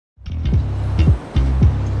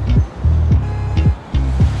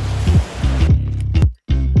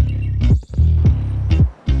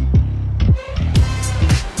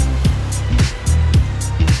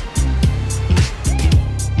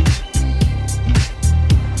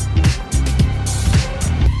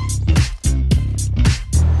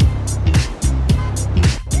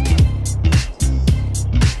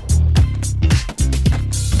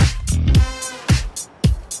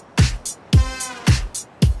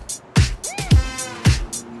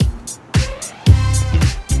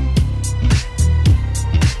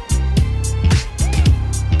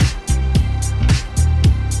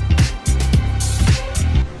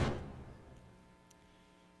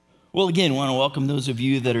again, want to welcome those of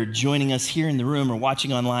you that are joining us here in the room or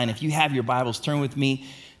watching online. If you have your Bibles, turn with me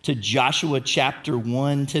to Joshua chapter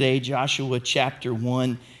 1 today, Joshua chapter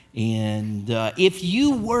 1. And if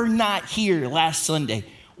you were not here last Sunday,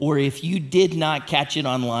 or if you did not catch it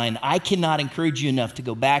online, I cannot encourage you enough to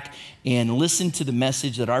go back and listen to the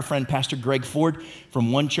message that our friend Pastor Greg Ford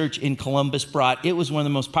from One Church in Columbus brought. It was one of the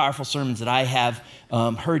most powerful sermons that I have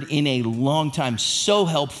heard in a long time. So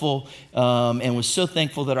helpful, and was so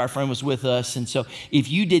thankful that our friend was with us. And so if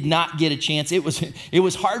you did not get a chance, it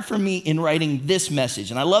was hard for me in writing this message.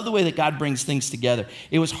 And I love the way that God brings things together.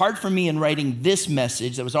 It was hard for me in writing this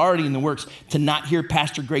message that was already in the works to not hear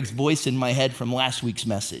Pastor Greg's voice in my head from last week's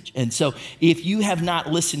message. And so if you have not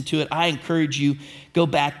listened to it, I encourage you, go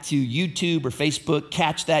back to YouTube or Facebook,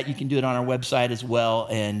 catch that. You can do it on our website as well,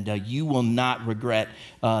 and you will not regret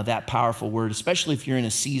that powerful word, especially if you're in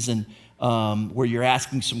a season where you're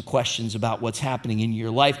asking some questions about what's happening in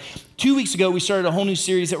your life. 2 weeks ago, we started a whole new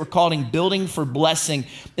series that we're calling Building for Blessing,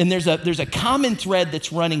 and there's a common thread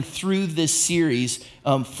that's running through this series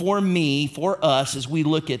for me, for us, as we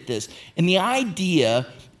look at this. And the idea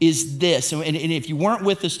is this, and if you weren't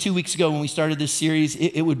with us 2 weeks ago when we started this series,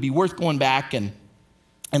 it would be worth going back and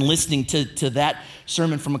listening to that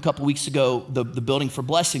sermon from a couple weeks ago, the Building for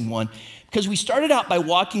Blessing one, because we started out by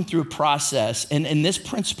walking through a process and this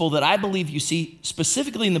principle that I believe you see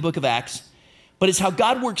specifically in the book of Acts, but it's how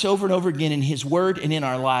God works over and over again in his word and in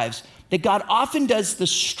our lives, that God often does the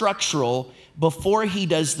structural before he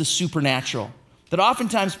does the supernatural. That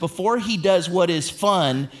oftentimes before he does what is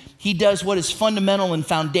fun, he does what is fundamental and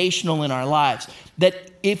foundational in our lives. That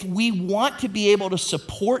if we want to be able to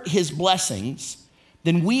support his blessings,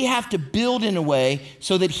 then we have to build in a way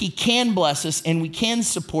so that he can bless us and we can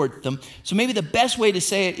support them. So maybe the best way to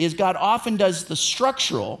say it is God often does the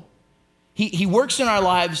structural. He works in our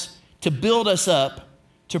lives to build us up,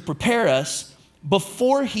 to prepare us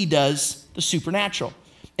before he does the supernatural.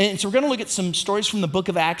 And so we're going to look at some stories from the book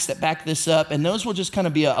of Acts that back this up, and those will just kind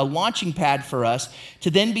of be a launching pad for us to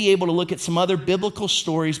then be able to look at some other biblical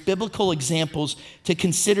stories, biblical examples to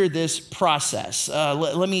consider this process.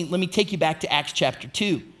 Let me take you back to Acts chapter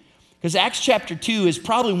 2. Because Acts chapter 2 is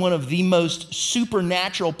probably one of the most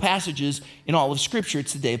supernatural passages in all of Scripture.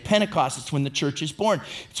 It's the day of Pentecost. It's when the church is born.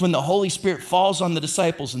 It's when the Holy Spirit falls on the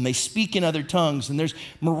disciples and they speak in other tongues. And there's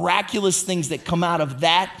miraculous things that come out of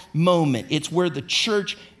that moment. It's where the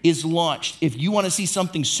church is launched. If you want to see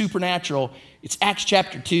something supernatural, it's Acts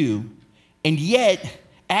chapter 2. And yet,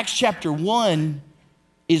 Acts chapter 1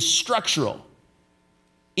 is structural.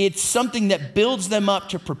 It's something that builds them up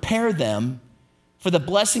to prepare them for the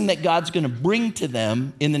blessing that God's going to bring to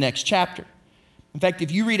them in the next chapter. In fact,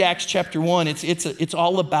 if you read Acts chapter 1, it's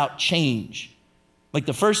all about change. Like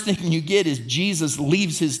the first thing you get is Jesus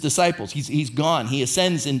leaves his disciples. He's gone. He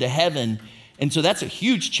ascends into heaven. And so that's a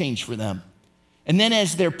huge change for them. And then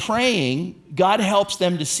as they're praying, God helps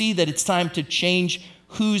them to see that it's time to change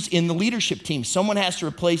who's in the leadership team. Someone has to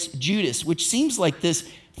replace Judas, which seems like this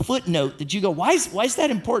footnote that you go, why is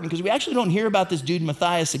that important? Because we actually don't hear about this dude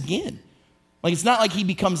Matthias again. Like, it's not like he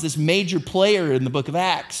becomes this major player in the book of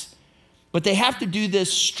Acts, but they have to do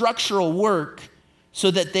this structural work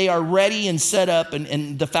so that they are ready and set up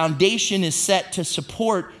and the foundation is set to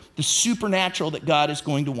support the supernatural that God is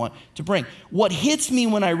going to want to bring. What hits me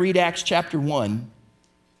when I read Acts chapter 1,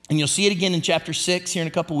 and you'll see it again in chapter 6 here in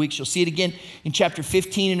a couple weeks, you'll see it again in chapter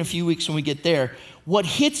 15 in a few weeks when we get there. What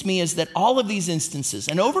hits me is that all of these instances,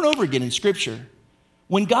 and over again in Scripture,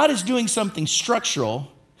 when God is doing something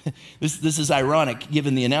structural, this is ironic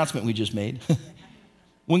given the announcement we just made.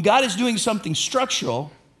 When God is doing something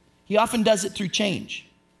structural, he often does it through change.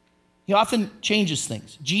 He often changes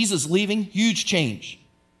things. Jesus leaving, huge change.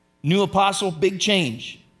 New apostle, big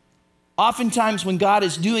change. Oftentimes when God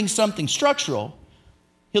is doing something structural,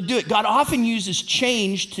 he'll do it. God often uses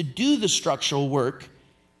change to do the structural work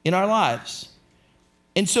in our lives.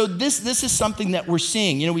 And so this is something that we're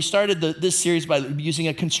seeing. You know, we started this series by using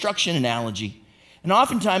a construction analogy. And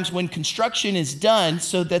oftentimes when construction is done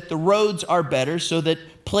so that the roads are better, so that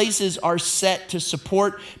places are set to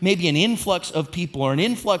support maybe an influx of people or an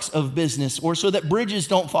influx of business, or so that bridges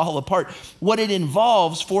don't fall apart, what it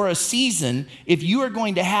involves for a season, if you are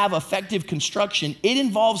going to have effective construction, it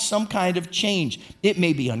involves some kind of change. It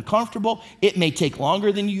may be uncomfortable. It may take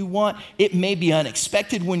longer than you want. It may be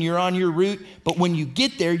unexpected when you're on your route. But when you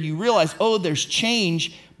get there, you realize, oh, there's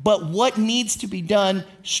change. But what needs to be done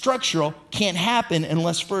structural can't happen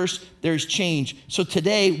unless first there's change. So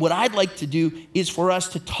today, what I'd like to do is for us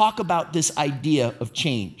to talk about this idea of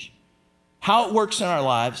change, how it works in our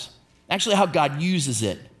lives, actually how God uses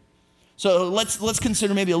it. So let's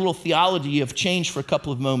consider maybe a little theology of change for a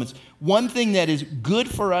couple of moments. One thing that is good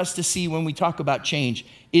for us to see when we talk about change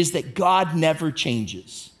is that God never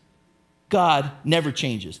changes. God never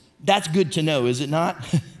changes. That's good to know, is it not?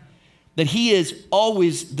 That he is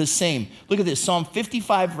always the same. Look at this, Psalm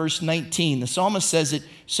 55, verse 19. The psalmist says it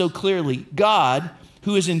so clearly. God,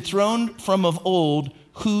 who is enthroned from of old,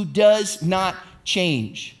 who does not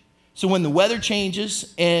change. So when the weather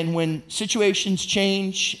changes and when situations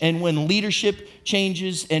change and when leadership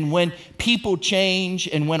changes and when people change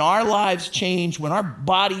and when our lives change, when our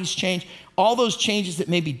bodies change, all those changes that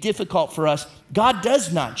may be difficult for us, God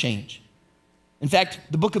does not change. In fact,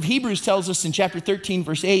 the book of Hebrews tells us in chapter 13,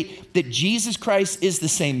 verse 8, that Jesus Christ is the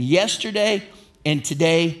same yesterday and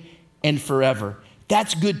today and forever.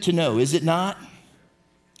 That's good to know, is it not?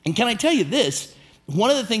 And can I tell you this? One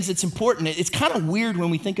of the things that's important, it's kind of weird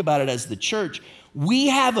when we think about it as the church, we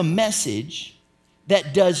have a message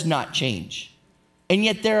that does not change. And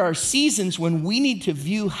yet there are seasons when we need to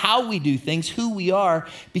view how we do things, who we are,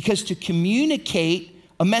 because to communicate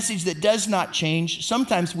a message that does not change,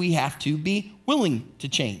 sometimes we have to be willing to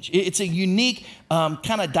change. It's a unique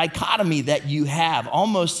kind of dichotomy that you have,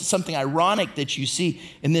 almost something ironic that you see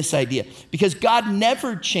in this idea. Because God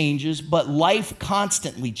never changes, but life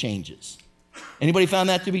constantly changes. Anybody found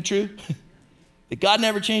that to be true? That God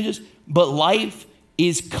never changes, but life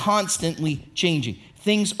is constantly changing.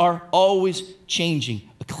 Things are always changing.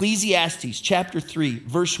 Ecclesiastes chapter 3,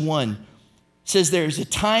 verse 1 says there's a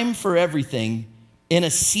time for everything and a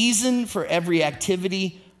season for every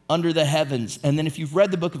activity under the heavens. And then if you've read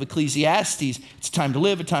the book of Ecclesiastes, it's a time to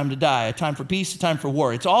live, a time to die, a time for peace, a time for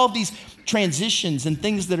war. It's all of these transitions and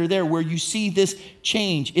things that are there where you see this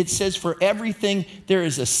change. It says for everything there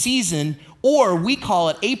is a season, or we call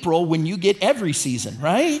it April when you get every season,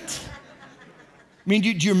 right? I mean, do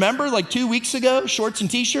you remember like 2 weeks ago, shorts and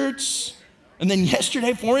t-shirts? And then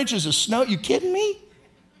yesterday, 4 inches of snow? You kidding me?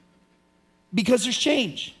 Because there's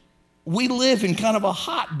change. We live in kind of a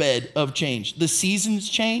hotbed of change. The seasons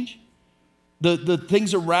change. The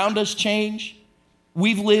things around us change.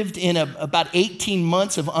 We've lived in about 18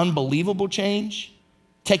 months of unbelievable change.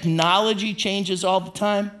 Technology changes all the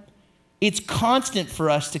time. It's constant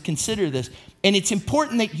for us to consider this. And it's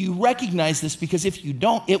important that you recognize this because if you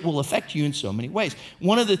don't, it will affect you in so many ways.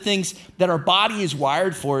 One of the things that our body is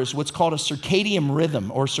wired for is what's called a circadian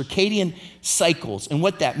rhythm or circadian cycles. And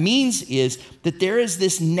what that means is that there is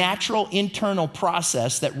this natural internal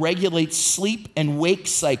process that regulates sleep and wake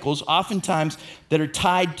cycles, oftentimes that are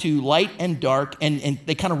tied to light and dark, and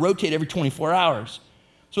they kind of rotate every 24 hours.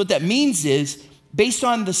 So what that means is, based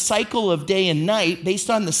on the cycle of day and night, based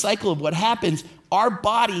on the cycle of what happens, our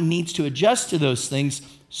body needs to adjust to those things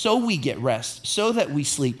so we get rest, so that we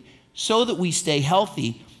sleep, so that we stay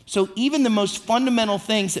healthy. So even the most fundamental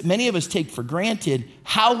things that many of us take for granted,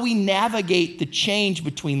 how we navigate the change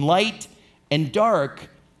between light and dark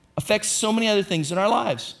affects so many other things in our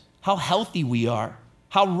lives. How healthy we are,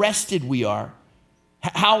 how rested we are,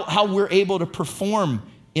 how we're able to perform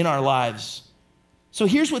in our lives. So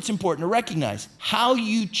here's what's important to recognize. How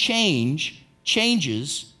you changes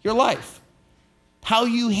your life. How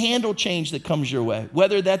you handle change that comes your way,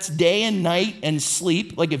 whether that's day and night and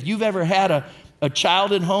sleep. Like if you've ever had a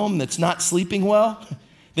child at home that's not sleeping well,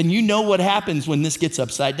 then you know what happens when this gets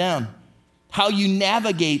upside down. How you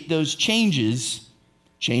navigate those changes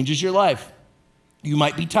your life. You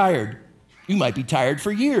might be tired. You might be tired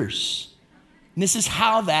for years. And this is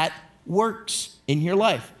how that works in your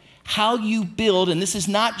life. How you build, and this is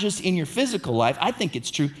not just in your physical life, I think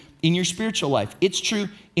it's true in your spiritual life. It's true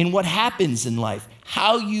in what happens in life.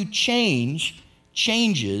 How you changes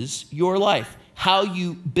your life. How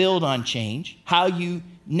you build on change, how you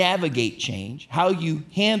navigate change, how you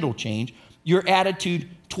handle change, your attitude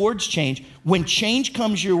towards change. When change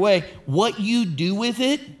comes your way, what you do with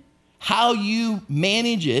it, how you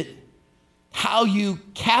manage it, how you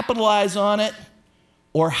capitalize on it,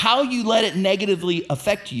 or how you let it negatively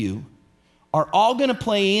affect you are all going to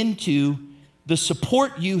play into the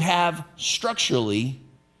support you have structurally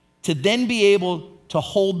to then be able to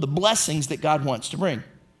hold the blessings that God wants to bring.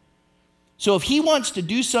 So if he wants to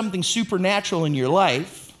do something supernatural in your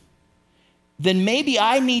life, then maybe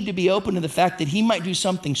I need to be open to the fact that he might do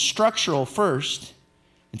something structural first.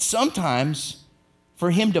 And sometimes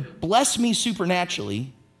for him to bless me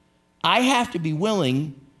supernaturally, I have to be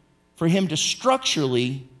willing for him to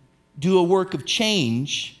structurally do a work of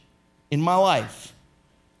change in my life.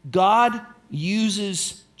 God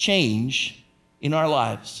uses change in our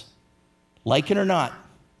lives. Like it or not,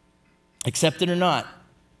 accept it or not,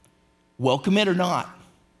 welcome it or not.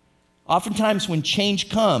 Oftentimes when change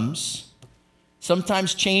comes,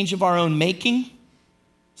 sometimes change of our own making,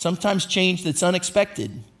 sometimes change that's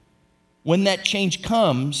unexpected. When that change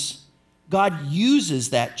comes, God uses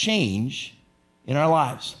that change in our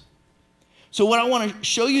lives. So what I want to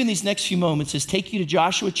show you in these next few moments is take you to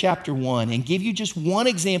Joshua chapter 1 and give you just one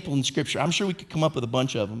example in Scripture. I'm sure we could come up with a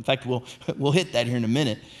bunch of them. In fact, we'll hit that here in a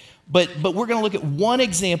minute. But we're going to look at one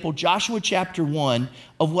example, Joshua chapter 1,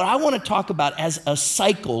 of what I want to talk about as a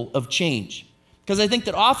cycle of change. Because I think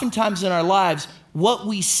that oftentimes in our lives, what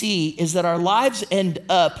we see is that our lives end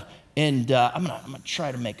up, and I'm going to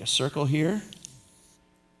try to make a circle here.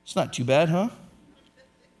 It's not too bad, huh?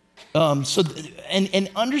 And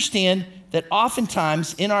understand that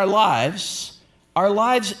oftentimes in our lives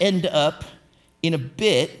end up in a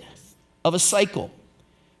bit of a cycle,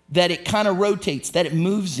 that it kind of rotates, that it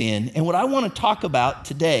moves in. And what I want to talk about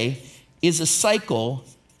today is a cycle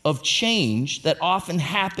of change that often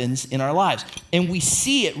happens in our lives. And we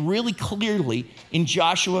see it really clearly in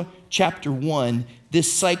Joshua chapter 1,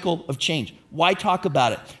 this cycle of change. Why talk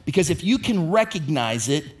about it? Because if you can recognize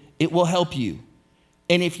it, it will help you.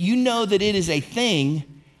 And if you know that it is a thing,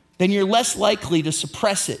 then you're less likely to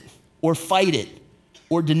suppress it or fight it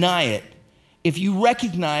or deny it if you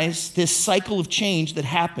recognize this cycle of change that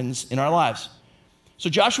happens in our lives. So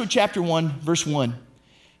Joshua chapter 1, verse 1,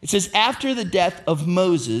 it says, after the death of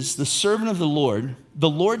Moses, the servant of the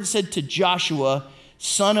Lord said to Joshua,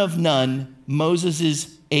 son of Nun,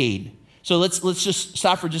 Moses' aide. So let's just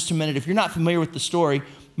stop for just a minute. If you're not familiar with the story,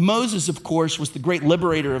 Moses, of course, was the great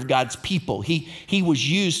liberator of God's people. He was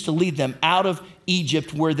used to lead them out of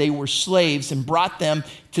Egypt where they were slaves and brought them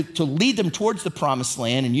to lead them towards the promised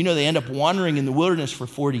land. And you know, they end up wandering in the wilderness for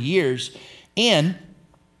 40 years. And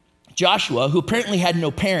Joshua, who apparently had no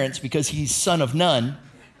parents because he's son of none,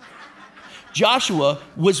 Joshua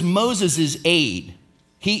was Moses' aide.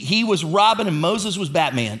 He was Robin and Moses was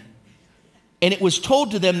Batman. And it was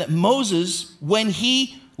told to them that Moses, when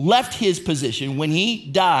he left his position, when he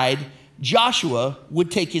died, Joshua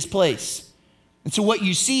would take his place. And so what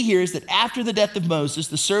you see here is that after the death of Moses,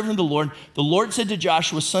 the servant of the Lord said to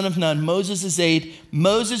Joshua, son of Nun, Moses' aide,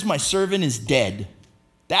 Moses, my servant, is dead.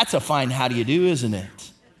 That's a fine how do you do, isn't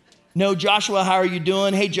it? No, Joshua, how are you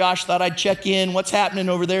doing? Hey, Josh, thought I'd check in. What's happening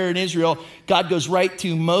over there in Israel? God goes right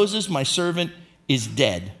to Moses, my servant, is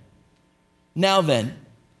dead. Now then,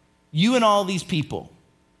 you and all these people,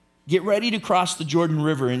 get ready to cross the Jordan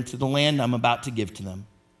River into the land I'm about to give to them,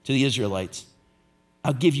 to the Israelites.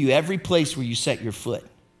 I'll give you every place where you set your foot,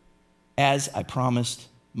 as I promised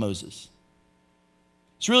Moses.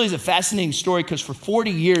 This really is a fascinating story because for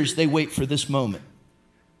 40 years they wait for this moment.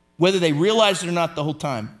 Whether they realize it or not the whole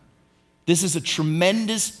time, this is a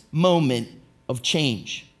tremendous moment of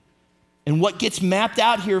change. And what gets mapped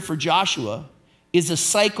out here for Joshua is a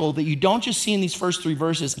cycle that you don't just see in these first 3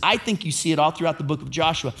 verses. I think you see it all throughout the book of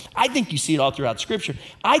Joshua. I think you see it all throughout Scripture.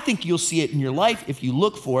 I think you'll see it in your life if you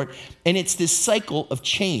look for it. And it's this cycle of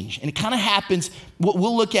change. And it kind of happens,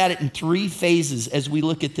 we'll look at it in 3 phases as we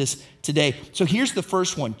look at this today. So here's the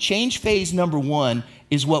first one. Change phase number 1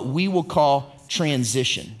 is what we will call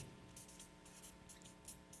transition.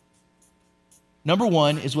 Number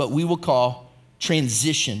 1 is what we will call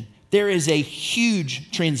transition. There is a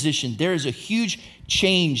huge transition. There is a huge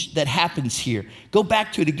change that happens here. Go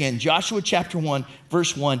back to it again. Joshua chapter 1,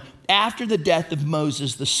 verse 1. After the death of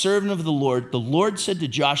Moses, the servant of the Lord said to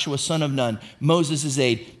Joshua, son of Nun, Moses'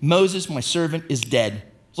 aide, Moses, my servant, is dead.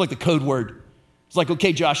 It's like the code word. It's like,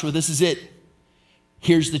 okay, Joshua, this is it.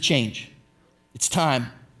 Here's the change. It's time.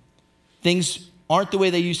 Things aren't the way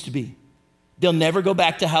they used to be. They'll never go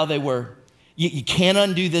back to how they were. You can't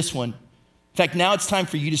undo this one. In fact, now it's time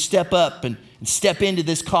for you to step up and step into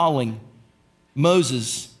this calling.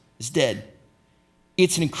 Moses is dead.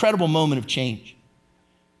 It's an incredible moment of change.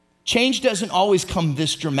 Change doesn't always come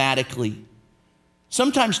this dramatically.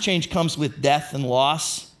 Sometimes change comes with death and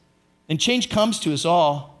loss, and change comes to us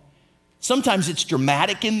all. Sometimes it's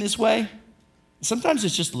dramatic in this way. Sometimes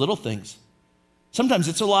it's just little things. Sometimes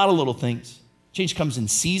it's a lot of little things. Change comes in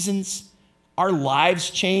seasons. Our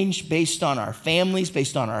lives change based on our families,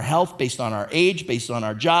 based on our health, based on our age, based on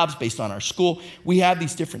our jobs, based on our school. We have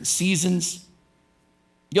these different seasons.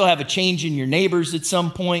 You'll have a change in your neighbors at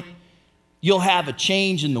some point. You'll have a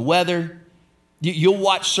change in the weather. You'll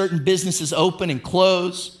watch certain businesses open and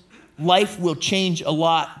close. Life will change a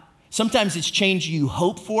lot. Sometimes it's change you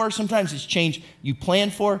hope for. Sometimes it's change you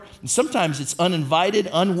plan for. And sometimes it's uninvited,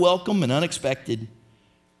 unwelcome, and unexpected.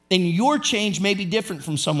 And your change may be different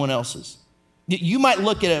from someone else's. You might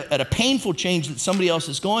look at a painful change that somebody else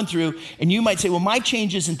is going through, and you might say, well, my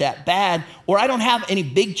change isn't that bad, or I don't have any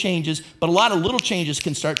big changes, but a lot of little changes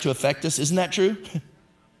can start to affect us. Isn't that true?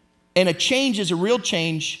 And a change is a real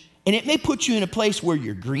change, and it may put you in a place where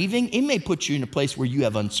you're grieving. It may put you in a place where you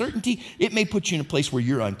have uncertainty. It may put you in a place where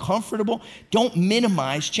you're uncomfortable. Don't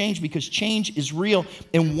minimize change, because change is real.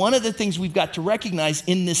 And one of the things we've got to recognize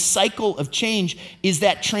in this cycle of change is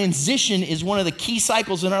that transition is one of the key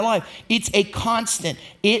cycles in our life. It's a constant.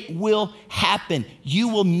 It will happen. You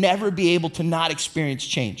will never be able to not experience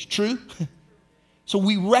change. True? So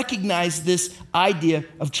we recognize this idea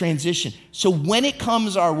of transition. So when it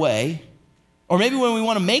comes our way, or maybe when we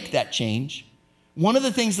want to make that change, one of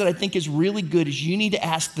the things that I think is really good is you need to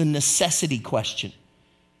ask the necessity question.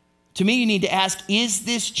 To me, you need to ask, is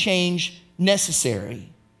this change necessary?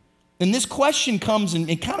 And this question comes in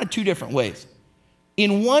kind of two different ways.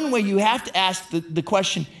 In one way, you have to ask the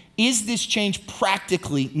question, is this change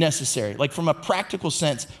practically necessary? Like from a practical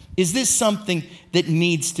sense, is this something that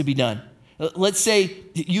needs to be done? Let's say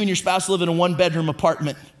you and your spouse live in a one-bedroom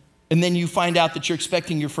apartment, and then you find out that you're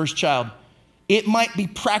expecting your first child. It might be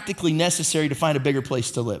practically necessary to find a bigger place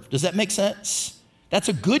to live. Does that make sense? That's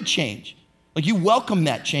a good change. Like you welcome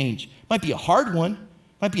that change. Might be a hard one,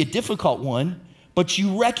 might be a difficult one, but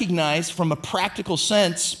you recognize from a practical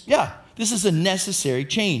sense, yeah, this is a necessary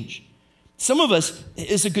change. Some of us,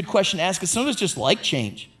 it's a good question to ask, because some of us just like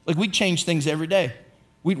change. Like we change things every day.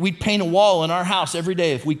 We'd paint a wall in our house every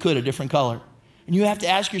day if we could, a different color. And you have to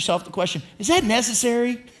ask yourself the question, is that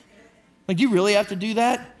necessary? Like, you really have to do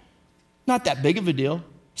that? Not that big of a deal.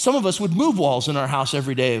 Some of us would move walls in our house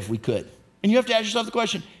every day if we could. And you have to ask yourself the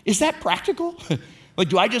question, is that practical? Like,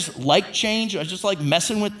 do I just like change? Do I just like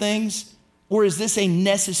messing with things? Or is this a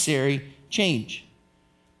necessary change?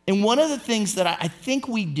 And one of the things that I think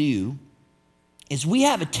we do is we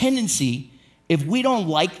have a tendency, if we don't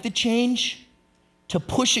like the change, to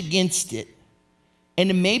push against it and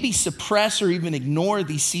to maybe suppress or even ignore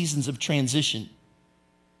these seasons of transition.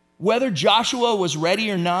 Whether Joshua was ready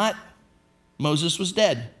or not, Moses was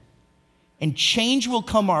dead. And change will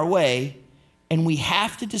come our way, and we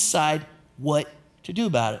have to decide what to do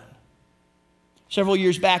about it. Several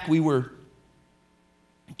years back, we were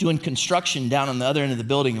doing construction down on the other end of the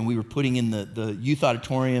building, and we were putting in the youth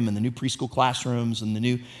auditorium and the new preschool classrooms and the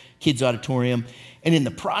new kids auditorium. And in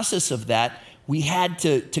the process of that, we had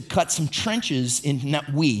to cut some trenches in,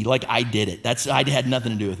 not we, like I did it. I had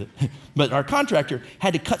nothing to do with it. But our contractor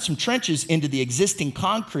had to cut some trenches into the existing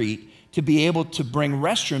concrete to be able to bring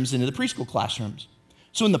restrooms into the preschool classrooms.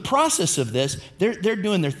 So in the process of this, they're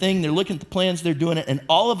doing their thing, they're looking at the plans, they're doing it, and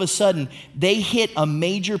all of a sudden, they hit a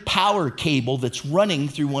major power cable that's running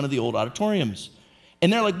through one of the old auditoriums.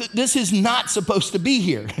 And they're like, this is not supposed to be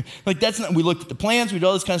here. Like, that's not, we looked at the plans, we did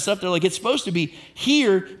all this kind of stuff. They're like, it's supposed to be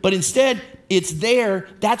here, but instead it's there.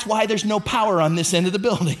 That's why there's no power on this end of the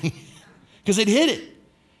building, because it hit it.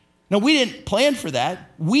 Now, we didn't plan for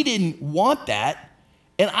that. We didn't want that.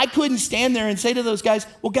 And I couldn't stand there and say to those guys,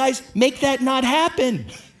 well, guys, make that not happen.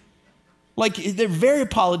 Like, they're very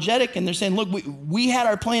apologetic, and they're saying, look, we had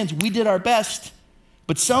our plans, we did our best,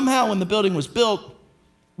 but somehow when the building was built,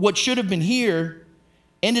 what should have been here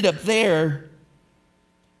ended up there.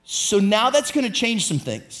 So now that's going to change some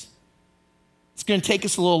things. It's going to take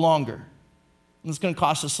us a little longer. And it's going to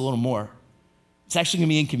cost us a little more. It's actually going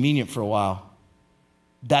to be inconvenient for a while.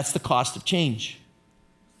 That's the cost of change.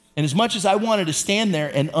 And as much as I wanted to stand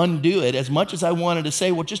there and undo it, as much as I wanted to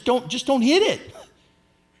say, well, just don't hit it,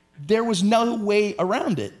 there was no way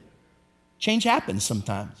around it. Change happens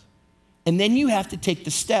sometimes. And then you have to take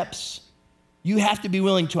the steps. You have to be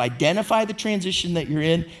willing to identify the transition that you're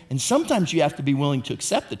in, and sometimes you have to be willing to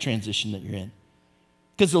accept the transition that you're in.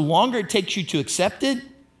 Because the longer it takes you to accept it,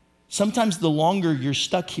 sometimes the longer you're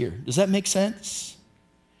stuck here. Does that make sense?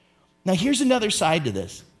 Now, here's another side to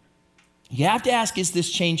this. You have to ask, is this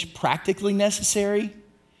change practically necessary?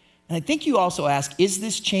 And I think you also ask, is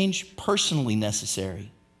this change personally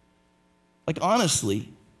necessary? Like, honestly,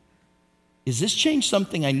 is this change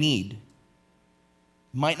something I need?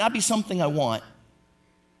 It might not be something I want.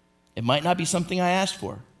 It might not be something I asked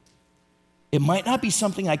for. It might not be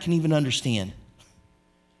something I can even understand.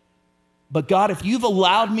 But God, if you've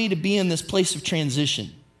allowed me to be in this place of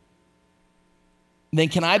transition, then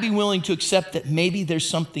can I be willing to accept that maybe there's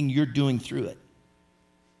something you're doing through it?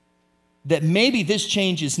 That maybe this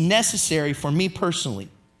change is necessary for me personally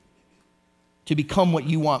to become what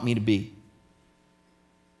you want me to be.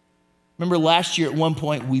 Remember last year at one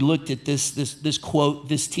point, we looked at this quote,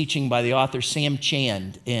 this teaching by the author Sam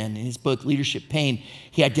Chand, and in his book, Leadership Pain,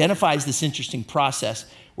 he identifies this interesting process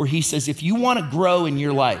where he says, if you want to grow in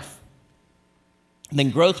your life,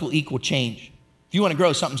 then growth will equal change. If you want to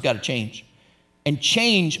grow, something's got to change. And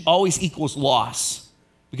change always equals loss.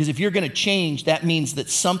 Because if you're going to change, that means that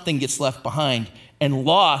something gets left behind. And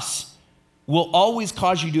loss will always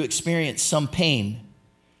cause you to experience some pain.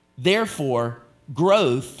 Therefore,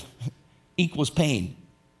 growth equals pain.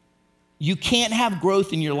 You can't have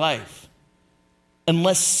growth in your life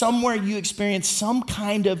unless somewhere you experience some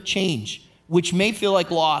kind of change, which may feel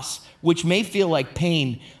like loss, which may feel like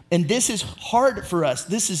pain. And this is hard for us.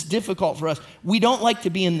 This is difficult for us. We don't like to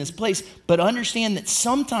be in this place, but understand that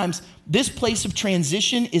sometimes this place of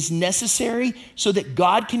transition is necessary so that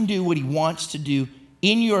God can do what he wants to do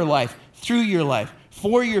in your life, through your life,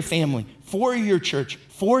 for your family, for your church,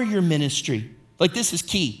 for your ministry. Like, this is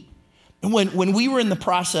key. And when we were in the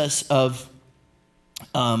process of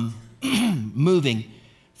moving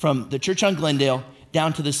from the church on Glendale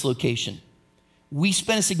down to this location, we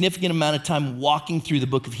spent a significant amount of time walking through the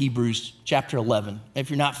book of Hebrews, chapter 11. If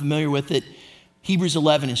you're not familiar with it, Hebrews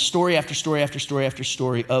 11 is story after story after story after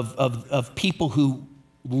story of people who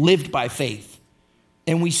lived by faith.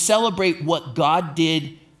 And we celebrate what God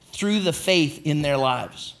did through the faith in their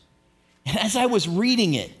lives. And as I was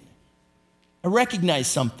reading it, I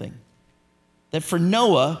recognized something. That for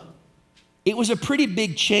Noah, it was a pretty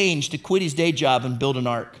big change to quit his day job and build an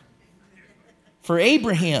ark. For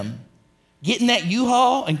Abraham, getting that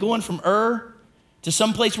U-Haul and going from Ur to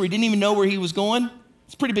some place where he didn't even know where he was going,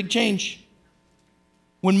 it's a pretty big change.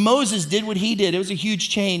 When Moses did what he did, it was a huge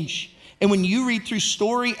change. And when you read through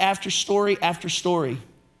story after story after story,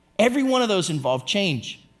 every one of those involved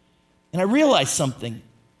change. And I realized something,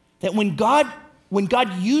 that when God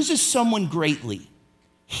uses someone greatly,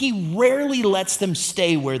 he rarely lets them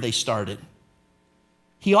stay where they started.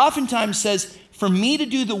 He oftentimes says, for me to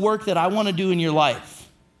do the work that I want to do in your life,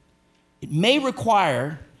 it may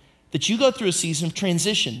require that you go through a season of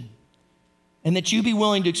transition and that you be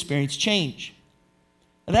willing to experience change.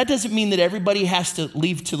 Now, that doesn't mean that everybody has to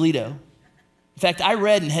leave Toledo. In fact, I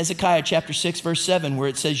read in Hezekiah chapter 6, verse 7, where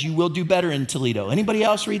it says, you will do better in Toledo. Anybody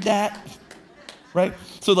else read that? Right?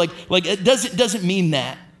 So like it doesn't mean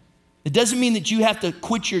that. It doesn't mean that you have to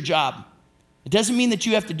quit your job. It doesn't mean that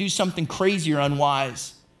you have to do something crazy or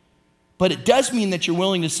unwise. But it does mean that you're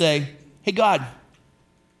willing to say, hey, God,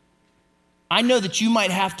 I know that you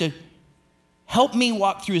might have to help me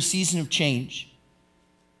walk through a season of change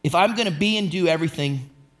if I'm going to be and do everything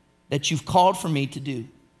that you've called for me to do.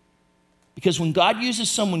 Because when God uses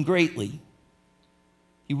someone greatly,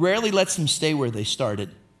 he rarely lets them stay where they started.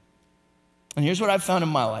 And here's what I've found in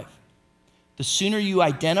my life. The sooner you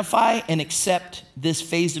identify and accept this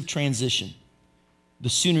phase of transition, the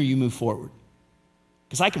sooner you move forward.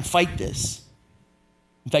 Because I can fight this.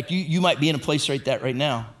 In fact, you might be in a place like that right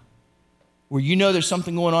now where you know there's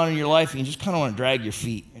something going on in your life and you just kind of want to drag your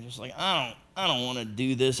feet. You're just like, I don't want to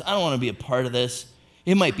do this. I don't want to be a part of this.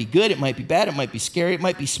 It might be good. It might be bad. It might be scary. It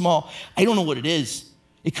might be small. I don't know what it is.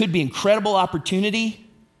 It could be incredible opportunity,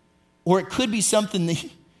 or it could be something that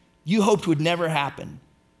you hoped would never happen.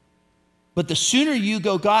 But the sooner you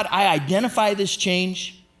go, God, I identify this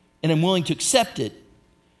change and I'm willing to accept it,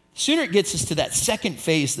 the sooner it gets us to that second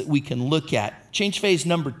phase that we can look at. Change phase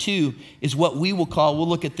number 2 is what we will call, we'll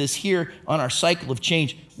look at this here on our cycle of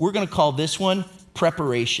change. We're going to call this one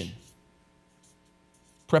preparation.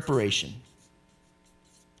 Preparation.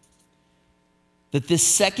 That this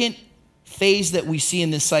second phase that we see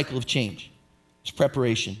in this cycle of change is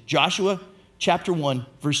preparation. Joshua chapter 1,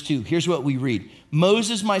 verse 2. Here's what we read.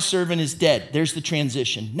 Moses, my servant, is dead. There's the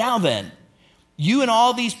transition. Now then, you and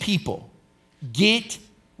all these people get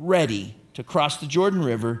ready to cross the Jordan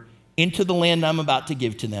River into the land I'm about to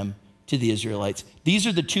give to them, to the Israelites. These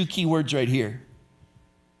are the 2 key words right here.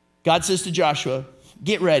 God says to Joshua,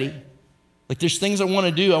 get ready. Like, there's things I want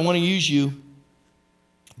to do. I want to use you.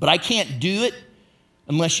 But I can't do it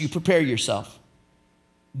unless you prepare yourself.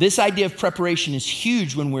 This idea of preparation is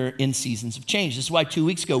huge when we're in seasons of change. This is why 2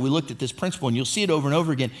 weeks ago we looked at this principle, and you'll see it over and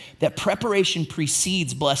over again, that preparation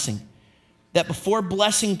precedes blessing. That before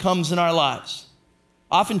blessing comes in our lives,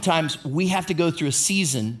 oftentimes we have to go through a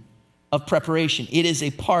season of preparation. It is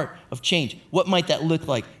a part of change. What might that look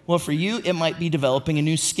like? Well, for you, it might be developing a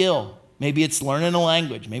new skill. Maybe it's learning a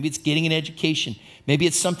language. Maybe it's getting an education. Maybe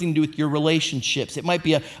it's something to do with your relationships. It might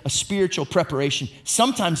be a spiritual preparation.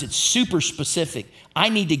 Sometimes it's super specific. I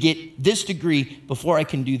need to get this degree before I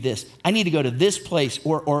can do this. I need to go to this place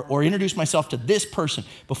or introduce myself to this person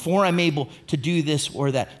before I'm able to do this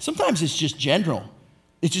or that. Sometimes it's just general.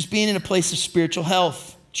 It's just being in a place of spiritual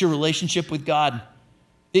health. It's your relationship with God.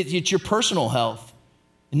 It's your personal health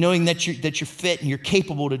and knowing that you're fit and you're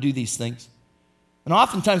capable to do these things. And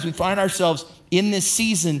oftentimes we find ourselves in this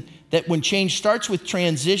season that when change starts with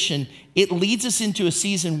transition, it leads us into a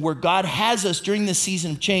season where God has us during this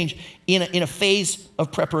season of change in a phase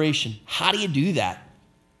of preparation. How do you do that?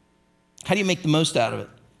 How do you make the most out of it?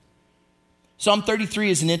 Psalm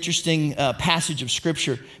 33 is an interesting passage of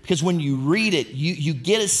scripture because when you read it, you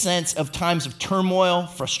get a sense of times of turmoil,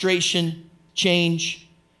 frustration, change.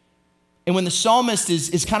 And when the psalmist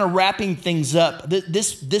is kind of wrapping things up,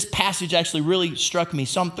 this passage actually really struck me.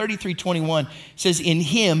 Psalm 33:21 says, in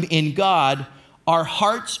him, in God, our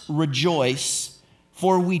hearts rejoice,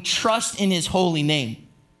 for we trust in his holy name.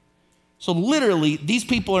 So literally, these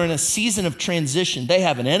people are in a season of transition. They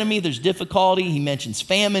have an enemy, there's difficulty. He mentions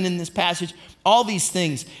famine in this passage, all these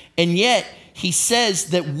things. And yet, he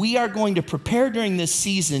says that we are going to prepare during this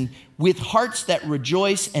season with hearts that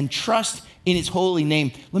rejoice and trust in his holy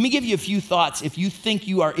name. Let me give you a few thoughts if you think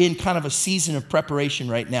you are in kind of a season of preparation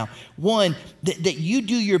right now. One, that you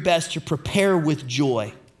do your best to prepare with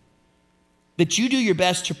joy. That you do your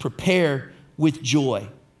best to prepare with joy.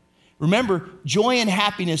 Remember, joy and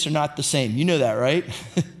happiness are not the same. You know that, right?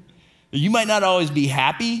 You might not always be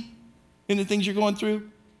happy in the things you're going through,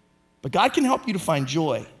 but God can help you to find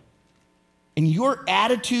joy. And your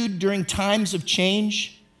attitude during times of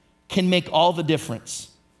change can make all the difference.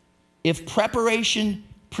 If preparation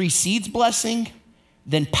precedes blessing,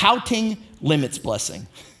 then pouting limits blessing.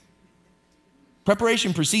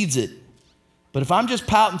 Preparation precedes it. But if I'm just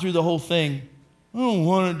pouting through the whole thing, I don't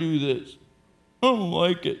want to do this. I don't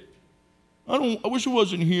like it. I wish it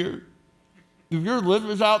wasn't here. If your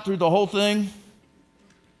liver's out through the whole thing,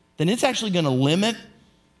 then it's actually going to limit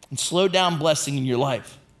and slow down blessing in your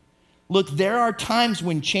life. Look, there are times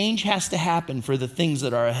when change has to happen for the things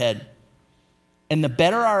that are ahead. And the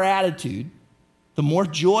better our attitude, the more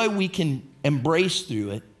joy we can embrace through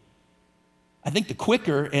it, I think the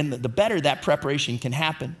quicker and the better that preparation can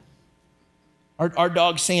happen. Our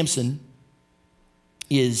dog Samson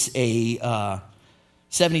is a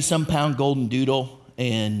 70-some pound golden doodle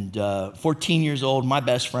and 14 years old, my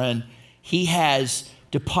best friend. He has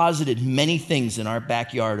deposited many things in our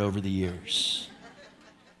backyard over the years.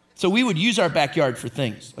 So we would use our backyard for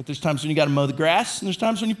things. Like there's times when you got to mow the grass, and there's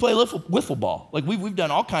times when you play wiffle ball. Like we've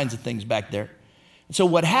done all kinds of things back there. And so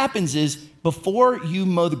what happens is before you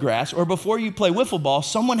mow the grass or before you play wiffle ball,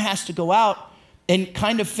 someone has to go out and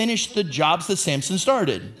kind of finish the jobs that Samson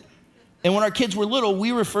started. And when our kids were little,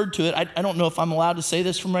 we referred to it, I don't know if I'm allowed to say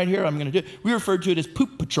this from right here, I'm going to do it. We referred to it as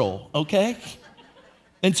poop patrol, okay?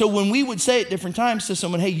 And so when we would say at different times to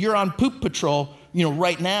someone, hey, you're on poop patrol,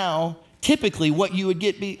 right now, typically what you would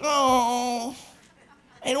get be, oh,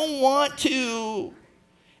 I don't want to.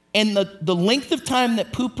 And the length of time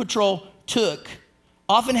that poop patrol took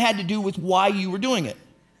often had to do with why you were doing it.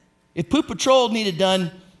 If poop patrol needed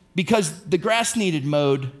done because the grass needed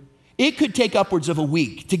mowed, it could take upwards of a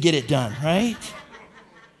week to get it done, right?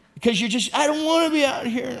 Because I don't want to be out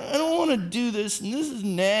here. I don't want to do this, and this is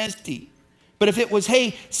nasty. But if it was,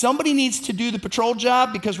 hey, somebody needs to do the patrol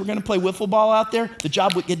job because we're going to play wiffle ball out there, the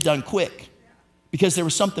job would get done quick because there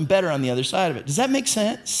was something better on the other side of it. Does that make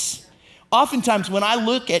sense? Oftentimes when I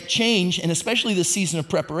look at change, and especially this season of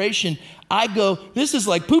preparation, I go, this is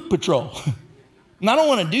like poop patrol. And I don't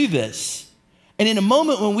want to do this. And in a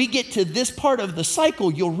moment when we get to this part of the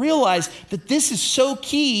cycle, you'll realize that this is so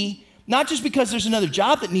key, not just because there's another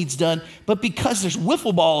job that needs done, but because there's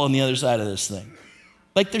wiffle ball on the other side of this thing.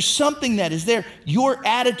 Like there's something that is there. Your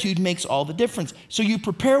attitude makes all the difference. So you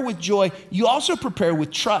prepare with joy. You also prepare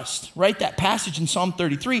with trust, right? That passage in Psalm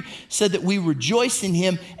 33 said that we rejoice in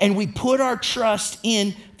him and we put our trust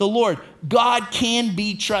in the Lord. God can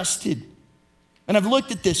be trusted. And I've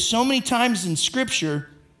looked at this so many times in Scripture,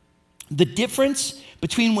 the difference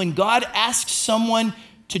between when God asks someone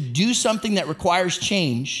to do something that requires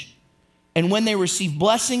change and when they receive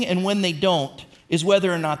blessing and when they don't is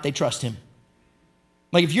whether or not they trust him.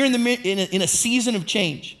 Like if you're in a season of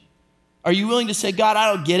change, are you willing to say, God,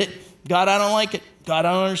 I don't get it. God, I don't like it. God,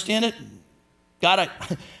 I don't understand it. God,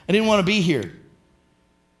 I didn't want to be here,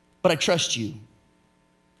 but I trust you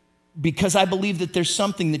because I believe that there's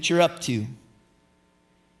something that you're up to.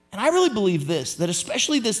 And I really believe this, that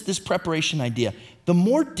especially this preparation idea, the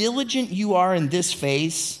more diligent you are in this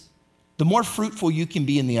phase, the more fruitful you can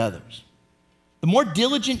be in the others. The more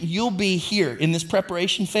diligent you'll be here in this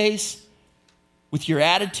preparation phase, with your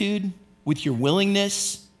attitude, with your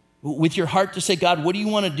willingness, with your heart to say, God, what do you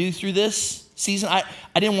want to do through this season?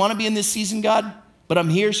 I didn't want to be in this season, God, but I'm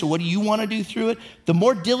here, so what do you want to do through it? The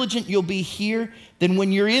more diligent you'll be here, then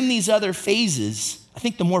when you're in these other phases, I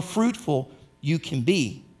think the more fruitful you can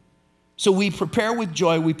be. So we prepare with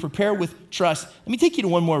joy, we prepare with trust. Let me take you to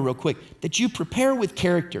one more real quick, that you prepare with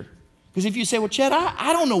character. Because if you say, well, Chad,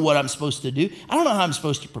 I don't know what I'm supposed to do. I don't know how I'm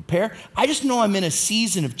supposed to prepare. I just know I'm in a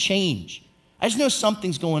season of change. I just know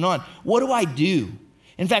something's going on. What do I do?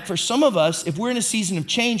 In fact, for some of us, if we're in a season of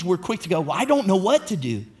change, we're quick to go, well, I don't know what to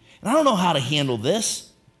do. And I don't know how to handle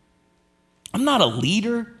this. I'm not a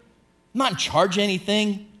leader. I'm not in charge of anything.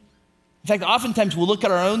 In fact, oftentimes we'll look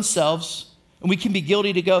at our own selves and we can be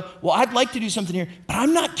guilty to go, well, I'd like to do something here, but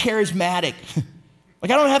I'm not charismatic.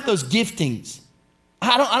 Like I don't have those giftings.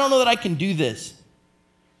 I don't know that I can do this.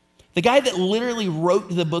 The guy that literally wrote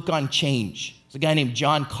the book on change is a guy named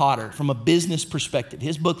John Cotter. From a business perspective,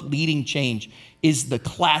 his book, Leading Change, is the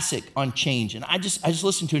classic on change. And I just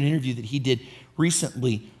listened to an interview that he did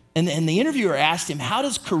recently. And the interviewer asked him, how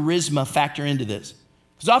does charisma factor into this?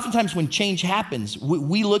 Because oftentimes when change happens,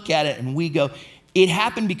 we look at it and we go, it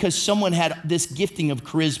happened because someone had this gifting of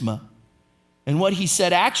charisma. And what he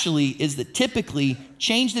said actually is that typically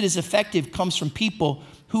change that is effective comes from people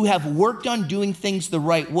who have worked on doing things the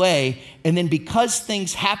right way, and then because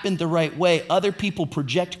things happened the right way, other people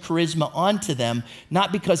project charisma onto them,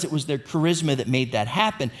 not because it was their charisma that made that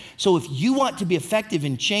happen. So if you want to be effective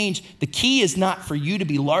in change, the key is not for you to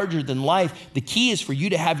be larger than life. The key is for you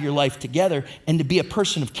to have your life together and to be a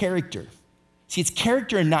person of character. See, it's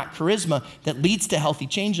character and not charisma that leads to healthy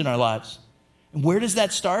change in our lives. And where does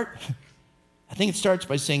that start? I think it starts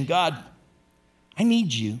by saying, God, I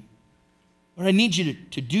need you. Lord, I need you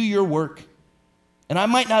to do your work. And I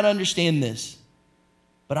might not understand this,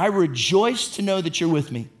 but I rejoice to know that you're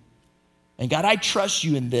with me. And God, I trust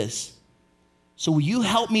you in this. So will you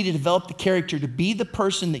help me to develop the character to be the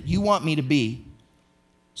person that you want me to be,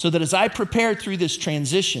 so that as I prepare through this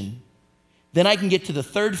transition, then I can get to the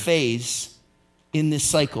third phase in this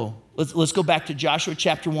cycle. Let's go back to Joshua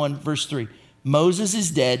chapter 1, verse 3. Moses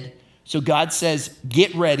is dead. So God says,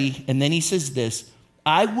 get ready. And then he says this,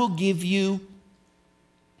 I will give you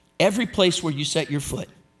every place where you set your foot,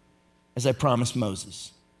 as I promised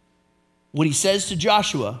Moses. What he says to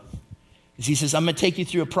Joshua is he says, I'm going to take you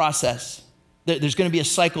through a process. There's going to be a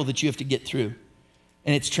cycle that you have to get through.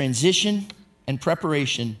 And it's transition and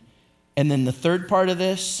preparation. And then the third part of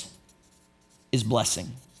this is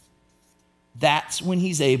blessing. That's when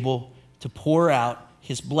he's able to pour out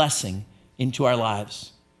his blessing into our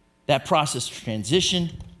lives. That process of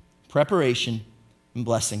transition, preparation, and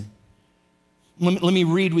blessing. Let me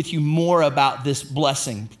read with you more about this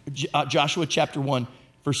blessing. Joshua chapter 1,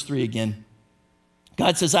 verse 3 again.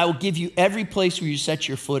 God says, I will give you every place where you set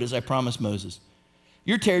your foot, as I promised Moses.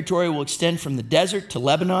 Your territory will extend from the desert to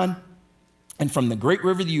Lebanon, and from the great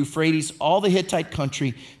river, the Euphrates, all the Hittite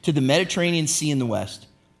country, to the Mediterranean Sea in the west.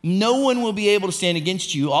 No one will be able to stand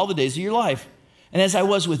against you all the days of your life. And as I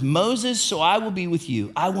was with Moses, so I will be with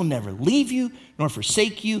you. I will never leave you nor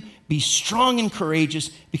forsake you. Be strong and courageous,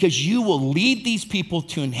 because you will lead these people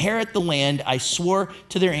to inherit the land I swore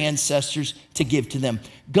to their ancestors to give to them.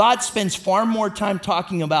 God spends far more time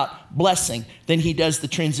talking about blessing than he does the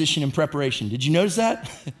transition and preparation. Did you notice that?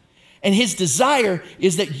 And his desire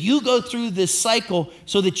is that you go through this cycle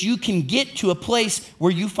so that you can get to a place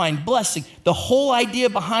where you find blessing. The whole idea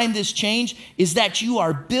behind this change is that you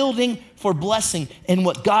are building for blessing and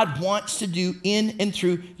what God wants to do in and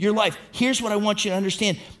through your life. Here's what I want you to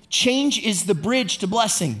understand. Change is the bridge to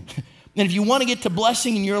blessing. And if you want to get to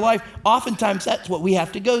blessing in your life, oftentimes that's what we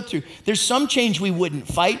have to go through. There's some change we wouldn't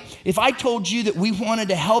fight. If I told you that we wanted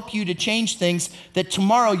to help you to change things, that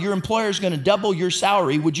tomorrow your employer is going to double your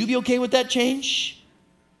salary, would you be okay with that change?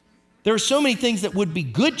 There are so many things that would be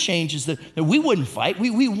good changes that we wouldn't fight.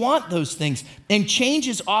 We want those things. And change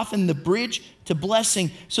is often the bridge to blessing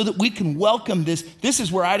so that we can welcome this. This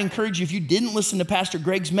is where I'd encourage you, if you didn't listen to Pastor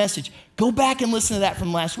Greg's message, go back and listen to that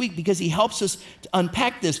from last week, because he helps us to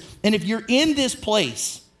unpack this. And if you're in this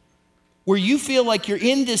place where you feel like you're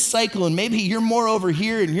in this cycle and maybe you're more over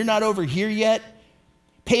here and you're not over here yet,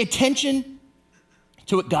 pay attention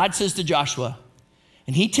to what God says to Joshua.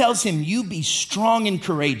 And he tells him, you be strong and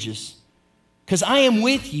courageous, because I am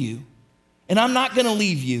with you, and I'm not going to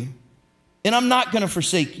leave you, and I'm not going to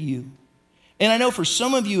forsake you. And I know for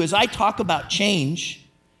some of you, as I talk about change,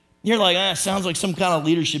 you're like, it sounds like some kind of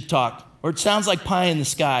leadership talk, or it sounds like pie in the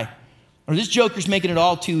sky, or this joker's making it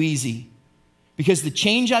all too easy. Because the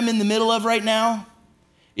change I'm in the middle of right now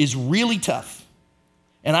is really tough,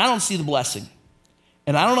 and I don't see the blessing,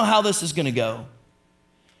 and I don't know how this is going to go.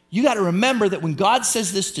 You got to remember that when God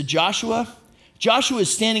says this to Joshua, Joshua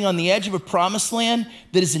is standing on the edge of a promised land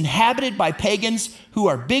that is inhabited by pagans who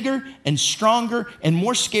are bigger and stronger and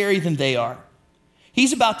more scary than they are.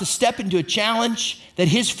 He's about to step into a challenge that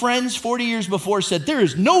his friends 40 years before said, there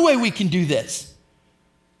is no way we can do this.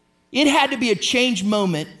 It had to be a change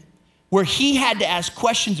moment where he had to ask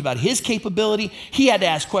questions about his capability. He had to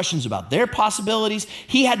ask questions about their possibilities.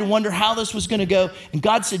 He had to wonder how this was going to go. And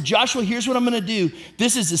God said, Joshua, here's what I'm going to do.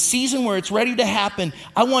 This is a season where it's ready to happen.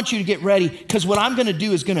 I want you to get ready because what I'm going to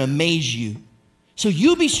do is going to amaze you. So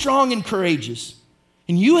you be strong and courageous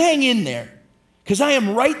and you hang in there because I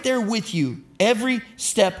am right there with you every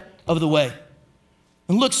step of the way.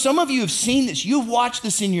 And look, some of you have seen this. You've watched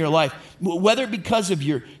this in your life, whether because of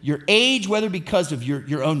your age, whether because of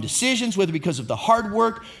your own decisions, whether because of the hard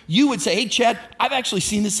work. You would say, hey, Chad, I've actually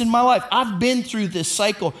seen this in my life. I've been through this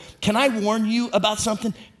cycle. Can I warn you about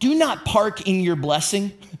something? Do not park in your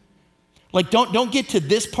blessing. Like, don't get to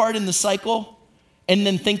this part in the cycle and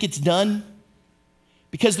then think it's done.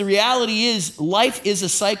 Because the reality is, life is a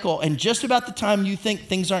cycle, and just about the time you think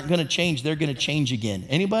things aren't going to change, they're going to change again.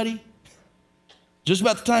 Anybody? Just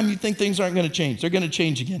about the time you think things aren't going to change, they're going to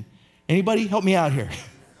change again. Anybody? Help me out here.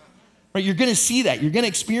 Right? You're going to see that. You're going to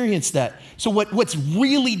experience that. So what's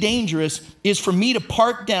really dangerous is for me to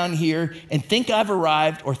park down here and think I've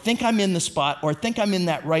arrived or think I'm in the spot or think I'm in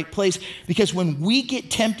that right place. Because when we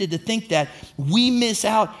get tempted to think that, we miss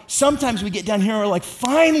out. Sometimes we get down here and we're like,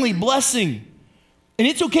 finally, blessing. And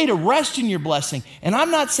it's okay to rest in your blessing. And I'm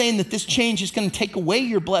not saying that this change is going to take away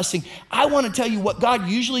your blessing. I want to tell you what God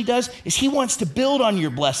usually does is he wants to build on your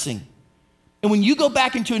blessing. And when you go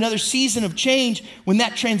back into another season of change, when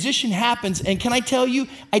that transition happens, and can I tell you,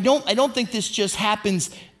 I don't think this just happens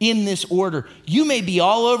in this order. You may be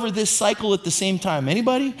all over this cycle at the same time.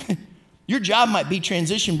 Anybody? Your job might be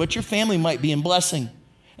transition, but your family might be in blessing.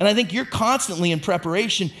 And I think you're constantly in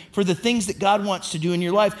preparation for the things that God wants to do in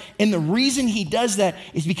your life. And the reason he does that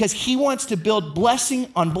is because he wants to build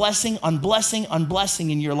blessing on blessing on blessing on blessing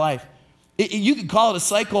in your life. You could call it a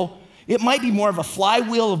cycle. It might be more of a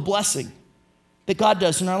flywheel of blessing that God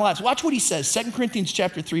does in our lives. Watch what he says, 2 Corinthians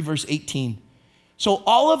chapter 3, verse 18. So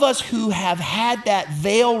all of us who have had that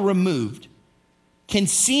veil removed can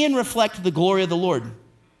see and reflect the glory of the Lord.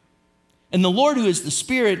 And the Lord, who is the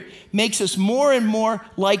Spirit, makes us more and more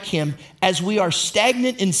like him as we are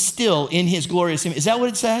stagnant and still in his glorious image. Is that what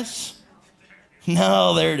it says?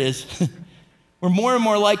 No, there it is. We're more and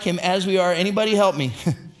more like him as we are, anybody help me,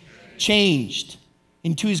 changed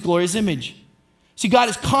into his glorious image. See, God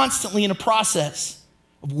is constantly in a process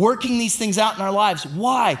of working these things out in our lives.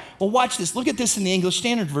 Why? Well, watch this. Look at this in the English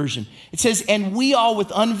Standard Version. It says, and we all with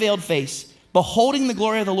unveiled face, beholding the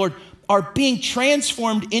glory of the Lord, are being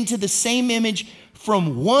transformed into the same image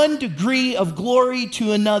from one degree of glory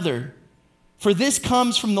to another. For this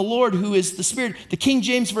comes from the Lord who is the Spirit. The King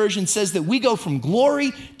James Version says that we go from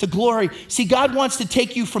glory to glory. See, God wants to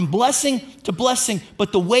take you from blessing to blessing,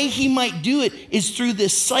 but the way he might do it is through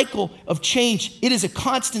this cycle of change. It is a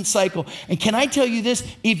constant cycle. And can I tell you this?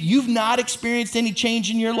 If you've not experienced any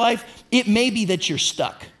change in your life, it may be that you're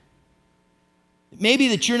stuck. It may be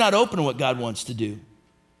that you're not open to what God wants to do.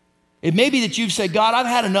 It may be that you've said, God, I've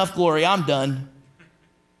had enough glory, I'm done.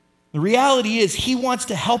 The reality is he wants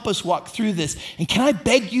to help us walk through this. And can I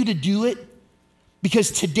beg you to do it? Because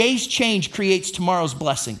today's change creates tomorrow's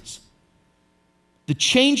blessings. The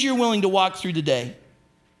change you're willing to walk through today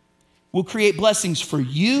will create blessings for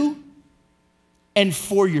you and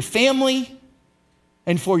for your family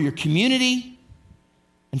and for your community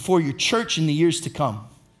and for your church in the years to come.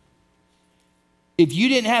 If you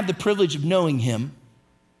didn't have the privilege of knowing him,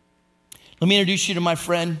 let me introduce you to my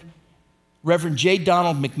friend, Reverend J.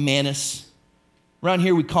 Donald McManus. Around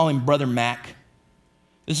here, we call him Brother Mac.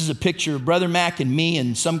 This is a picture of Brother Mac and me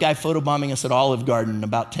and some guy photobombing us at Olive Garden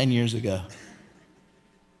about 10 years ago.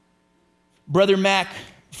 Brother Mac,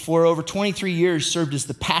 for over 23 years, served as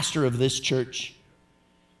the pastor of this church.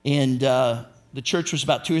 And the church was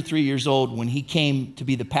about 2 or 3 years old when he came to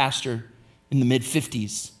be the pastor in the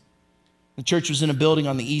mid-50s. The church was in a building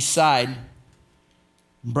on the east side.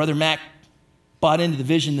 Brother Mac bought into the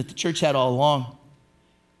vision that the church had all along.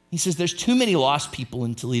 He says, there's too many lost people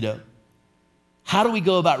in Toledo. How do we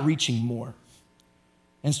go about reaching more?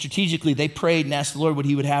 And strategically, they prayed and asked the Lord what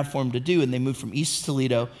he would have for them to do, and they moved from East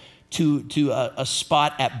Toledo to a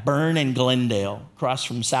spot at Byrne and Glendale, across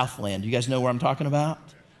from Southland. You guys know where I'm talking about?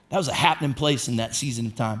 That was a happening place in that season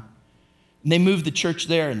of time. And they moved the church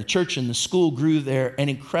there, and the church and the school grew there, and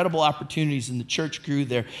incredible opportunities in the church grew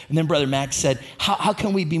there. And then Brother Max said, how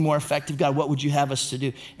can we be more effective, God? What would you have us to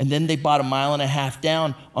do? And then they bought 1.5 miles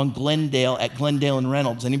down on Glendale at Glendale and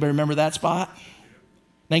Reynolds. Anybody remember that spot?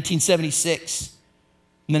 1976.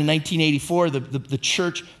 And then in 1984, the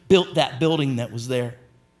church built that building that was there.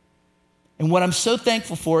 And what I'm so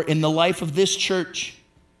thankful for in the life of this church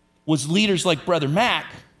was leaders like Brother Mac,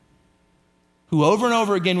 who over and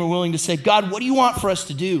over again were willing to say, God, what do you want for us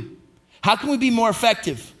to do? How can we be more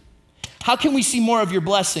effective? How can we see more of your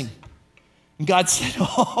blessing? And God said,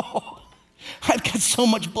 oh, I've got so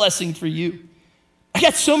much blessing for you. I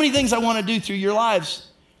got so many things I want to do through your lives.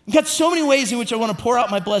 I've got so many ways in which I want to pour out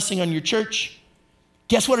my blessing on your church.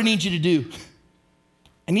 Guess what I need you to do?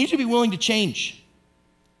 I need you to be willing to change.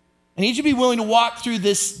 I need you to be willing to walk through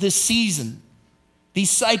this season, these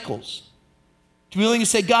cycles, to be willing to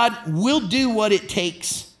say, God, we'll do what it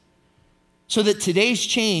takes so that today's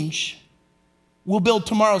change will build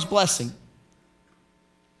tomorrow's blessing.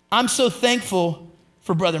 I'm so thankful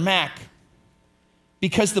for Brother Mac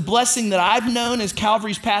because the blessing that I've known as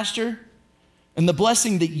Calvary's pastor and the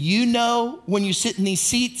blessing that you know when you sit in these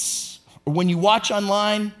seats or when you watch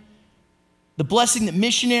online, the blessing that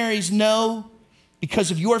missionaries know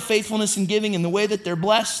because of your faithfulness in giving and the way that they're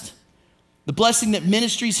blessed, the blessing that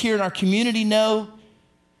ministries here in our community know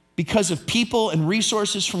because of people and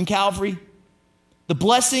resources from Calvary, the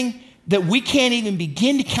blessing that we can't even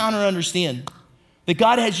begin to count or understand, that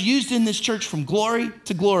God has used in this church from glory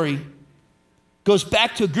to glory, goes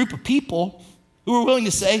back to a group of people who are willing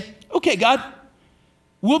to say, okay, God,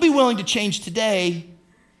 we'll be willing to change today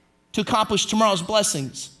to accomplish tomorrow's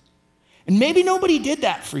blessings. And maybe nobody did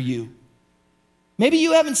that for you. Maybe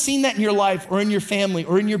you haven't seen that in your life or in your family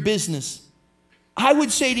or in your business. I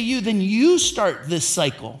would say to you, then you start this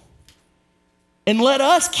cycle and let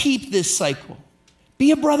us keep this cycle.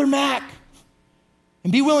 Be a Brother Mac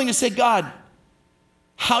and be willing to say, God,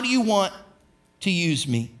 how do you want to use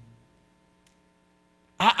me?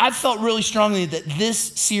 I've felt really strongly that this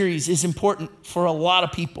series is important for a lot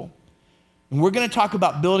of people. And we're going to talk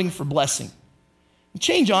about building for blessing. And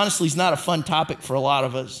change, honestly, is not a fun topic for a lot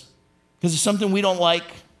of us because it's something we don't like.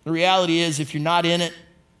 The reality is, if you're not in it,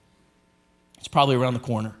 it's probably around the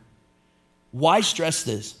corner. Why stress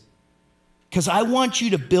this? Because I want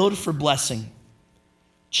you to build for blessing.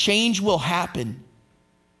 Change will happen,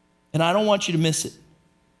 and I don't want you to miss it.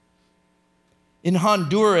 In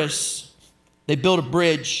Honduras, they built a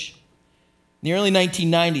bridge. In the early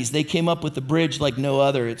 1990s, they came up with a bridge like no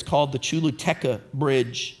other. It's called the Choluteca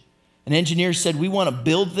Bridge. An engineer said, we want to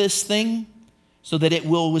build this thing so that it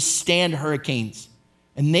will withstand hurricanes.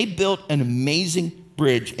 And they built an amazing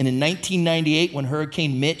bridge. And in 1998, when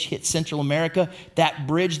Hurricane Mitch hit Central America, that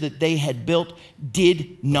bridge that they had built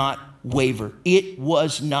did not waver. It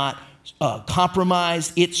was not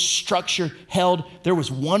compromised. Its structure held. There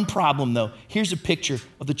was one problem, though. Here's a picture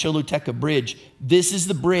of the Choluteca Bridge. This is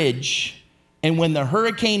the bridge. And when the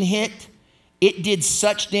hurricane hit, it did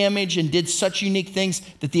such damage and did such unique things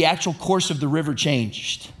that the actual course of the river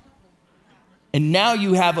changed. And now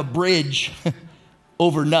you have a bridge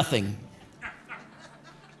over nothing.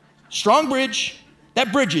 Strong bridge.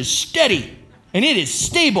 That bridge is steady and it is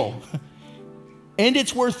stable and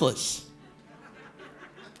it's worthless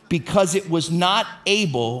because it was not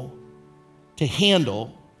able to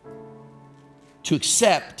handle, to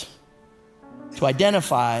accept, to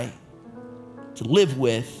identify, to live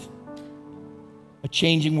with a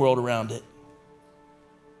changing world around it.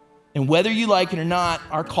 And whether you like it or not,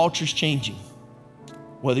 our culture's changing.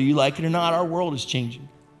 Whether you like it or not, our world is changing.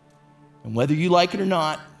 And whether you like it or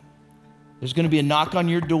not, there's going to be a knock on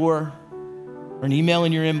your door or an email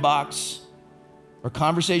in your inbox or a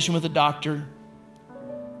conversation with a doctor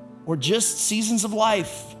or just seasons of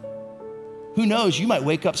life. Who knows? You might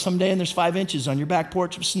wake up someday and there's 5 inches on your back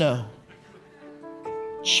porch of snow.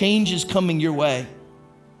 Change is coming your way.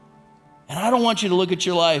 And I don't want you to look at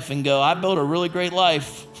your life and go, I built a really great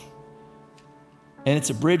life and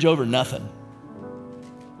it's a bridge over nothing.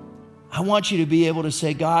 I want you to be able to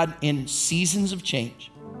say, God, in seasons of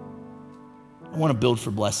change, I want to build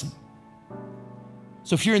for blessing.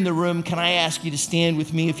 So if you're in the room, can I ask you to stand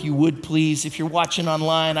with me if you would, please? If you're watching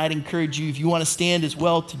online, I'd encourage you, if you want to stand as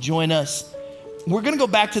well, to join us. We're going to go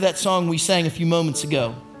back to that song we sang a few moments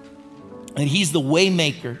ago. And he's the way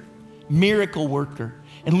maker, miracle worker.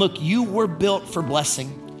 And look, you were built for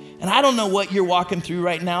blessing. And I don't know what you're walking through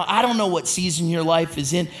right now. I don't know what season your life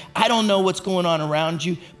is in. I don't know what's going on around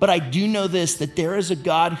you. But I do know this, that there is a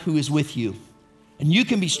God who is with you. And you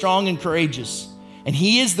can be strong and courageous. And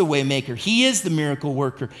he is the way maker. He is the miracle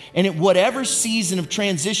worker. And at whatever season of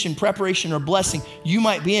transition, preparation, or blessing you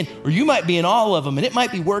might be in, or you might be in all of them, and it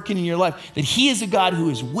might be working in your life, that he is a God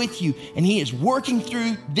who is with you, and he is working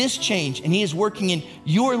through this change, and he is working in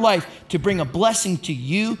your life to bring a blessing to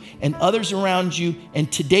you and others around you.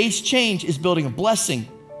 And today's change is building a blessing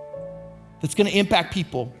that's going to impact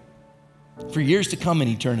people for years to come in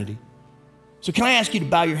eternity. So can I ask you to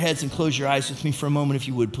bow your heads and close your eyes with me for a moment, if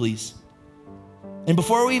you would, please? And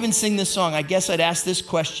before we even sing this song, I guess I'd ask this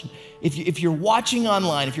question. If you're watching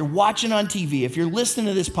online, if you're watching on TV, if you're listening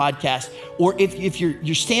to this podcast, or if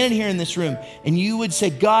you're standing here in this room and you would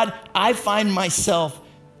say, God, I find myself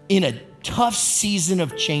in a tough season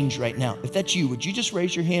of change right now. If that's you, would you just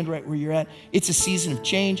raise your hand right where you're at? It's a season of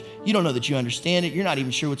change. You don't know that you understand it. You're not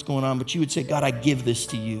even sure what's going on, but you would say, God, I give this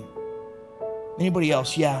to you. Anybody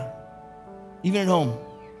else? Yeah. Even at home,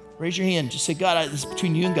 raise your hand. Just say, God, this is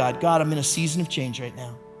between you and God. God, I'm in a season of change right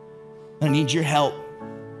now. And I need your help.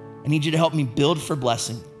 I need you to help me build for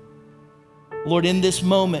blessing. Lord, in this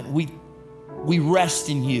moment, we rest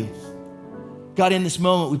in you. God, in this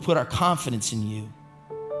moment, we put our confidence in you.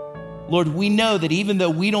 Lord, we know that even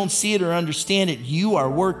though we don't see it or understand it, you are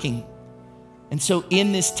working. And so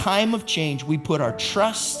in this time of change, we put our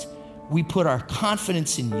trust, we put our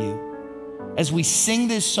confidence in you. As we sing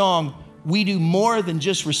this song, we do more than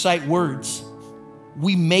just recite words.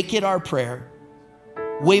 We make it our prayer.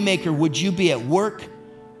 Waymaker, would you be at work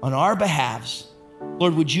on our behalves?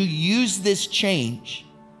 Lord, would you use this change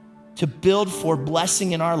to build for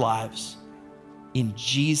blessing in our lives? In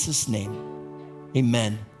Jesus' name,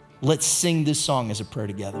 amen. Let's sing this song as a prayer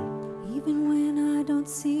together. Even when I don't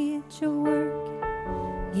see it, you're working.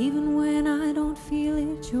 Even when I don't feel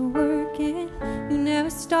it, you're working. You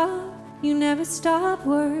never stop working. You never stop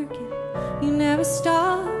working.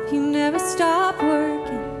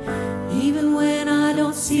 Even when I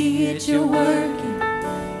don't see it, you're working.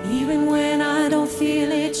 Even when I don't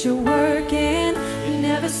feel it, you're working. You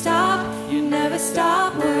never stop working. You never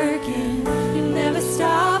stop working. Even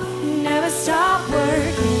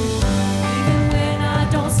when I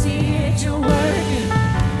don't see it, you're working.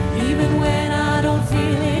 Even when I don't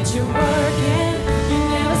feel it, you're working. You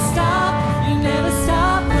never stop working. You never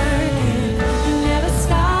stop working.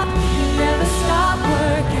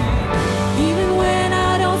 Even when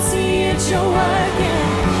I don't see it, you're working.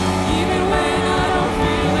 Even when I don't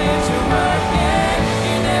feel it, you're working.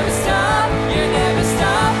 You never stop working.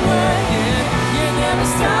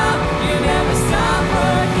 You never stop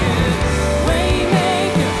working.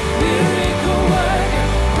 Waymaker, miracle worker,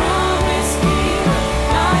 promise keeper,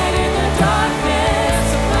 light in the darkness.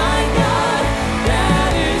 My God,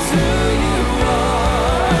 that is who you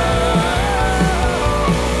are.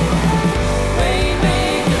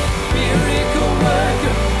 Waymaker, miracle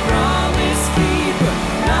worker, promise keeper,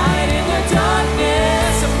 light in the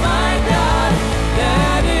darkness. My God,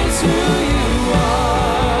 that is who you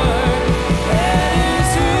are. That is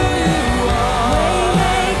who you are.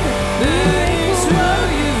 Waymaker, that is who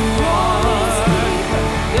you are.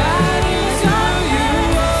 That is who you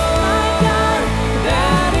are. My God,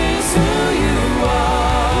 that is who you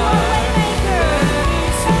are.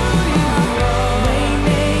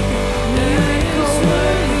 Waymaker, miracle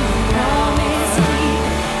worker, promise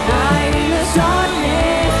keeper, light in the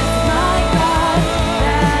darkness. My God,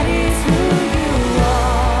 that is who you are.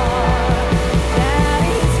 That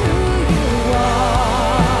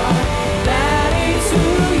is who you are.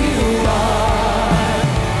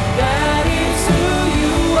 That is who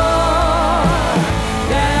you are.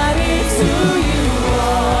 That is who you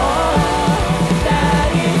are. That is who you are. That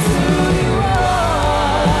is who you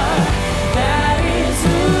are. That is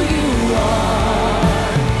who you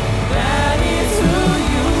are. That is who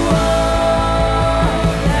you are.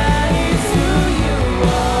 That is who you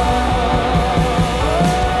are.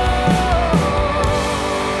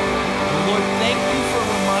 Lord, thank you for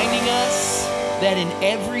reminding us that in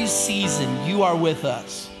every season you are with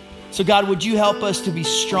us. So God, would you help us to be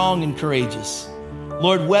strong and courageous?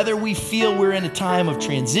 Lord, whether we feel we're in a time of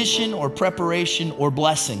transition or preparation or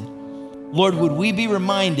blessing, Lord, would we be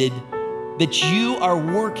reminded that you are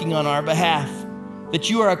working on our behalf, that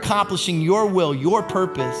you are accomplishing your will, your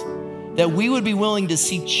purpose, that we would be willing to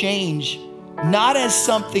see change not as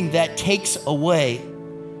something that takes away,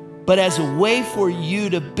 but as a way for you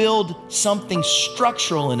to build something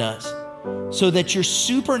structural in us so that your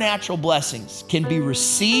supernatural blessings can be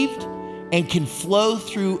received and can flow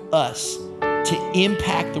through us to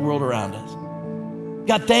impact the world around us.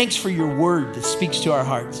 God, thanks for your word that speaks to our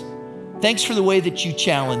hearts. Thanks for the way that you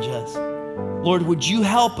challenge us. Lord, would you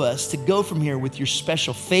help us to go from here with your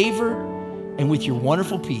special favor and with your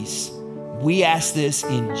wonderful peace? We ask this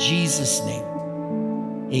in Jesus' name.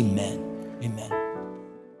 Amen. Amen.